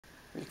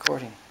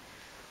Recording.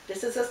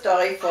 This is a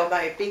story for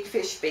my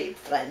Bigfishbabe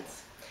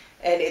friends,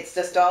 and it's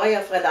the story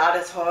of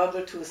Renate's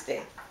horrible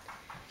Tuesday.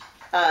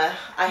 I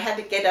had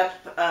to get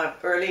up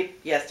early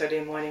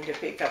yesterday morning to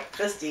pick up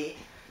Christy,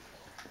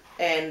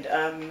 and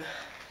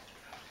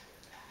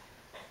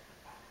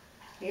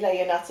Lila,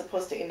 you're not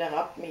supposed to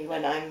interrupt me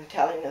when I'm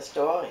telling a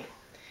story.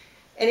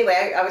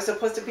 Anyway, I was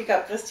supposed to pick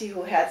up Christy,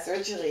 who had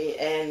surgery,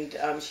 and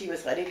she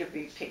was ready to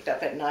be picked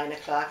up at 9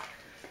 o'clock.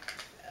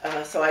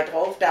 So I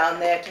drove down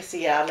there to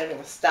Seattle, and it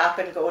was stop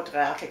and go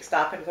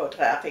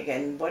traffic,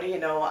 and what do you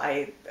know,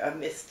 I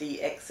missed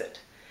the exit.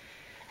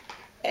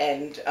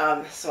 And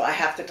so I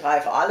have to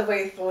drive all the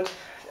way through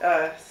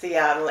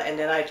Seattle, and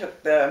then I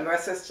took the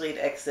Mercer Street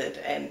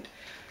exit, and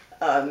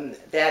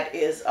that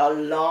is a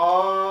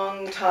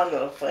long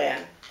tunnel,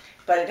 Fran,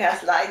 but it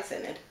has lights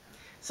in it.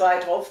 So I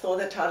drove through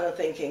the tunnel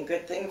thinking,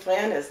 good thing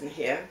Fran isn't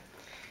here.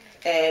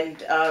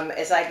 And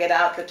as I get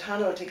out the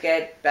tunnel to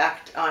get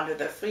back onto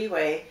the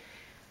freeway,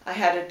 I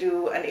had to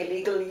do an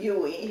illegal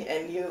U-turn,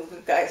 and you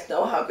guys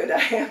know how good I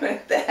am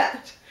at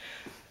that.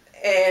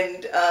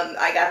 And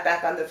I got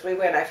back on the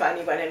freeway, and I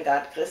finally went and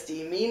got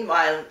Christy.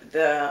 Meanwhile,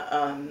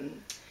 the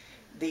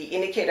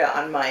indicator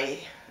on my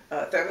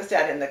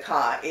thermostat in the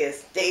car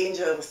is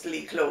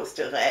dangerously close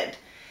to red.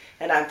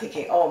 And I'm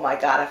thinking, oh my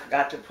God, I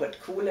forgot to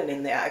put coolant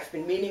in there. I've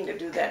been meaning to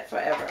do that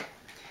forever.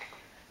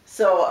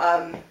 So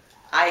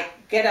I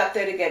get up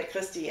there to get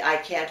Christy. I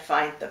can't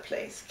find the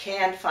place.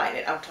 Can't find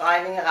it. I'm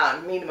driving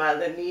around. Meanwhile,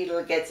 the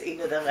needle gets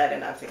into the red,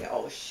 and I'm thinking,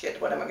 oh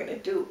shit, what am I going to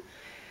do?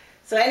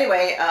 So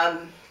anyway,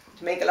 to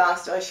make a long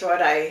story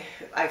short, I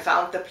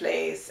found the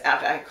place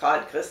after I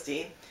called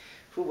Christy,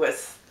 who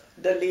was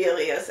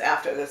delirious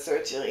after the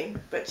surgery,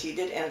 but she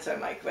did answer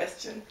my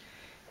question.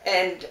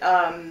 And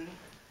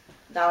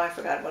now I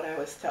forgot what I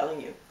was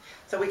telling you.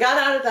 So we got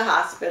out of the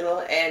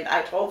hospital, and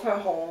I drove her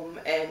home,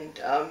 and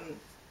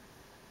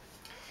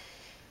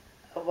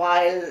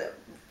while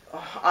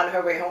on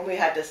her way home we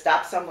had to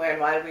stop somewhere, and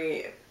while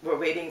we were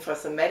waiting for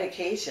some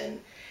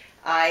medication,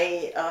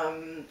 I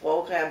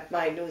programmed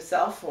my new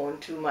cell phone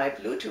to my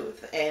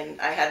Bluetooth, and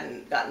I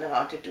hadn't gotten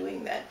around to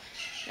doing that.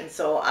 And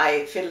so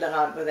I fiddled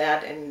around with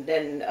that, and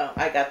then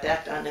I got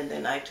that done, and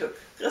then I took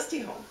Christy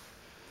home.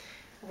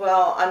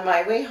 Well, on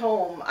my way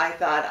home, I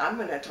thought, I'm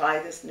going to try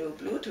this new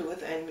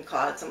Bluetooth and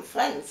call some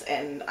friends,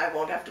 and I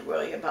won't have to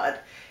worry about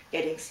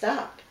getting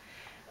stopped.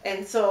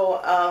 And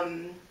so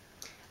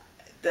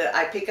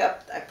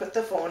I put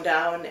the phone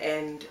down,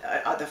 and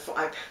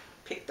I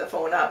picked the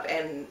phone up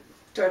and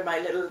turned my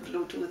little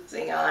Bluetooth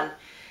thing on,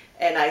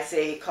 and I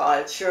say,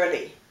 call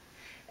Shirley.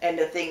 And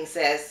the thing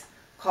says,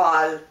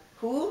 call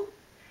who?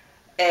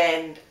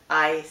 And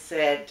I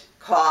said,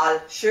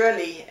 call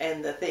Shirley,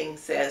 and the thing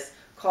says,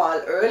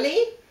 call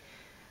early?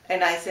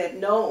 And I said,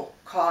 no,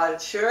 call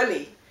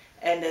Shirley.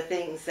 And the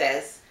thing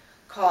says,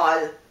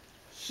 call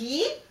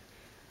he?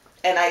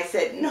 And I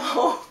said,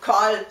 no,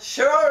 call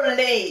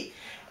Shirley.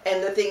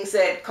 And the thing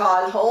said,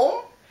 call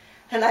home?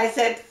 And I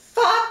said,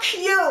 fuck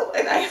you,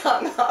 and I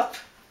hung up.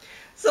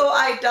 So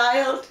I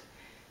dialed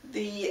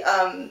the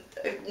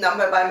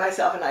number by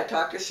myself, and I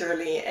talked to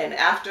Shirley, and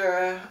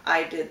after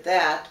I did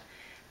that,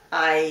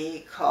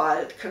 I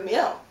called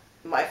Camille,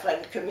 my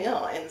friend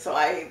Camille, and so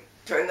I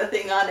turn the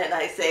thing on and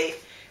I say,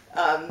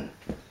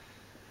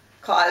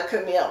 call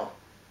Camille.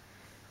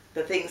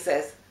 The thing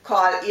says,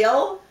 call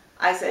ill?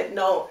 I said,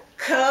 no,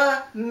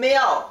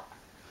 Camille.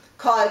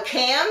 Call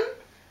Cam?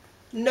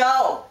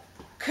 No,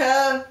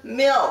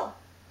 Camille.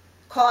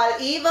 Call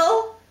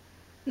evil?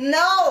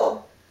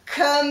 No,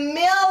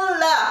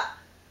 Camilla.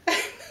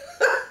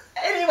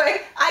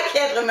 Anyway, I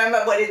can't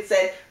remember what it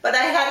said, but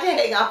I had to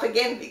hang up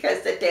again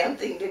because the damn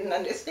thing didn't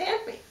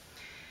understand me.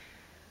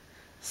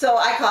 So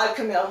I called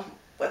Camille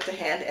with the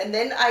hand, and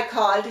then I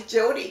called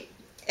Jody,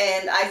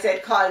 and I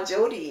said, call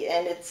Jody,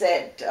 and it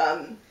said,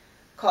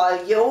 call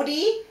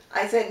Yodi?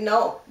 I said,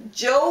 no,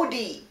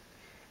 Jody.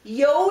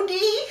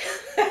 Yodi?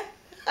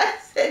 I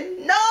said,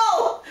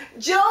 no,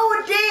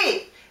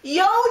 Jody.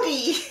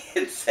 Yodi,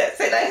 it says,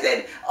 and I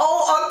said,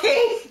 oh,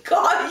 okay,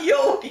 call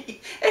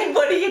Yodi. And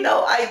what do you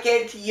know, I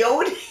get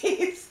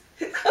Yodis.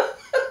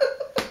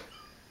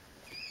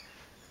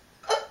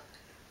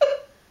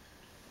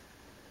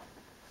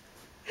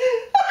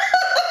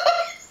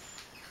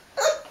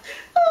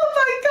 Oh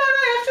my God,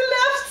 I have to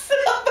laugh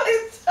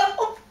at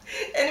myself.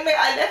 Anyway,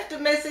 I left a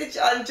message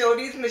on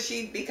Jody's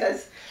machine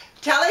because,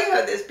 telling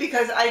her this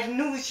because I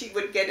knew she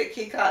would get a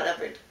kick out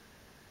of it.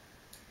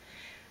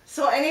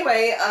 So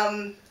anyway,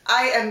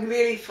 I am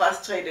really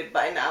frustrated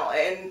by now,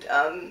 and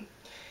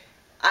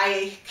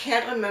I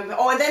can't remember.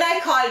 Oh, and then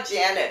I called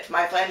Janet,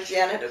 my friend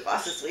Janet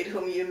across the street,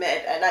 whom you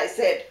met, and I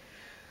said,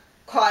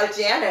 call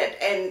Janet,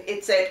 and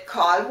it said,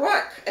 call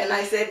work. And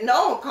I said,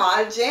 no,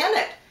 call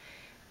Janet.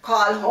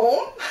 Call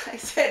home? I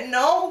said,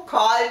 no,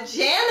 call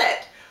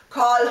Janet.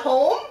 Call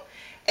home?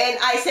 And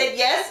I said,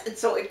 yes, and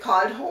so it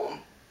called home.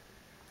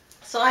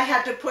 So I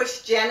had to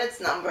push Janet's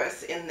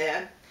numbers in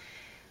there,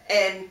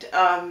 and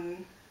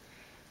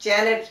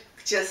Janet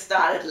just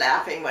started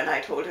laughing when I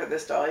told her the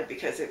story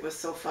because it was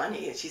so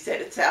funny. And she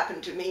said, it's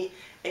happened to me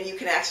and you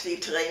can actually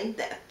train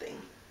that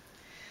thing.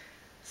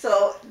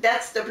 So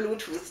that's the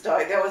Bluetooth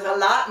story. There was a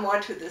lot more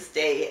to this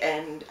day,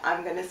 and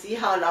I'm going to see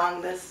how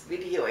long this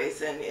video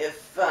is, and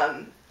if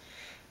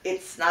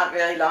it's not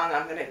very long,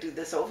 I'm going to do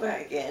this over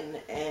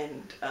again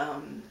and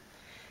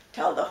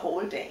tell the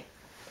whole day.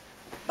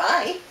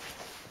 Bye.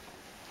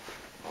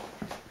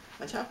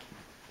 Watch out.